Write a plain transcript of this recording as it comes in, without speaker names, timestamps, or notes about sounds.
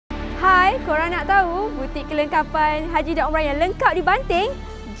Hai, korang nak tahu butik kelengkapan haji dan umrah yang lengkap di Banting?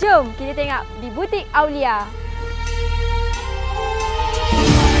 Jom kita tengok di Butik Awleeya.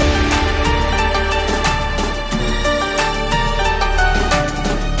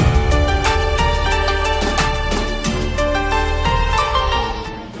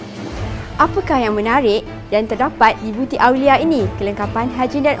 Apakah yang menarik dan terdapat di Butik Awleeya ini? Kelengkapan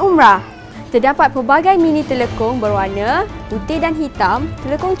haji dan umrah. Terdapat pelbagai mini telekung berwarna putih dan hitam,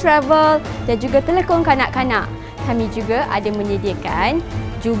 telekung travel dan juga telekung kanak-kanak. Kami juga ada menyediakan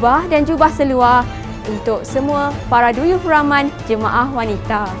jubah dan jubah seluar untuk semua para Dhuyufurrahman jemaah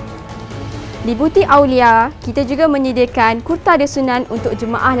wanita. Di Butik Awleeya, kita juga menyediakan kurta desunan untuk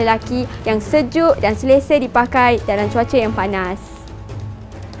jemaah lelaki yang sejuk dan selesa dipakai dalam cuaca yang panas.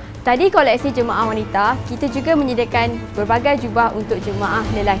 Tadi koleksi jemaah wanita, kita juga menyediakan berbagai jubah untuk jemaah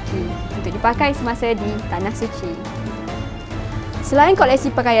lelaki untuk dipakai semasa di Tanah Suci. Selain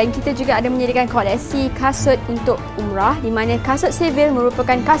koleksi pakaian, kita juga ada menyediakan koleksi kasut untuk umrah di mana kasut sivil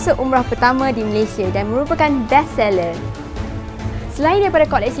merupakan kasut umrah pertama di Malaysia dan merupakan best seller. Selain daripada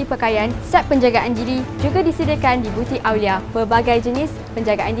koleksi pakaian, set penjagaan diri juga disediakan di Butik Awleeya. Pelbagai jenis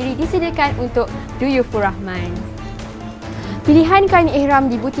penjagaan diri disediakan untuk Dhuyufurrahman. Pilihan kain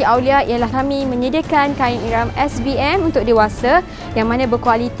ihram di Butik Awleeya ialah kami menyediakan kain ihram SBM untuk dewasa yang mana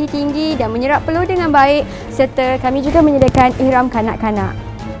berkualiti tinggi dan menyerap peluh dengan baik, serta kami juga menyediakan ihram kanak-kanak.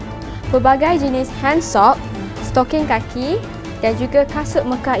 Pelbagai jenis hand sock, stoking kaki dan juga kasut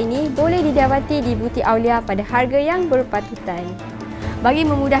Mekah ini boleh didapati di Butik Awleeya pada harga yang berpatutan. Bagi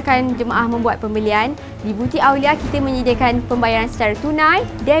memudahkan jemaah membuat pembelian, di Butik Awleeya kita menyediakan pembayaran secara tunai,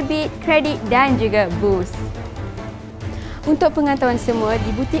 debit, kredit dan juga bus. Untuk pengetahuan semua, di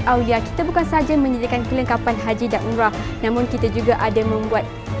Butik Awleeya kita bukan sahaja menyediakan kelengkapan haji dan umrah, namun kita juga ada membuat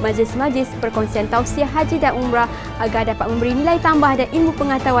majlis-majlis perkongsian tausiah haji dan umrah agar dapat memberi nilai tambah dan ilmu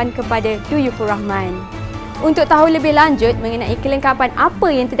pengetahuan kepada Dhuyufurrahman. Untuk tahu lebih lanjut mengenai kelengkapan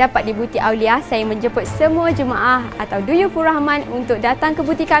apa yang terdapat di Butik Awleeya, saya menjemput semua jemaah atau Dhuyufurrahman untuk datang ke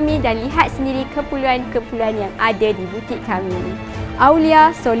butik kami dan lihat sendiri keperluan-keperluan yang ada di butik kami.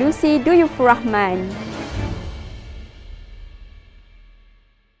 Awleeya, Solusi Dhuyufurrahman.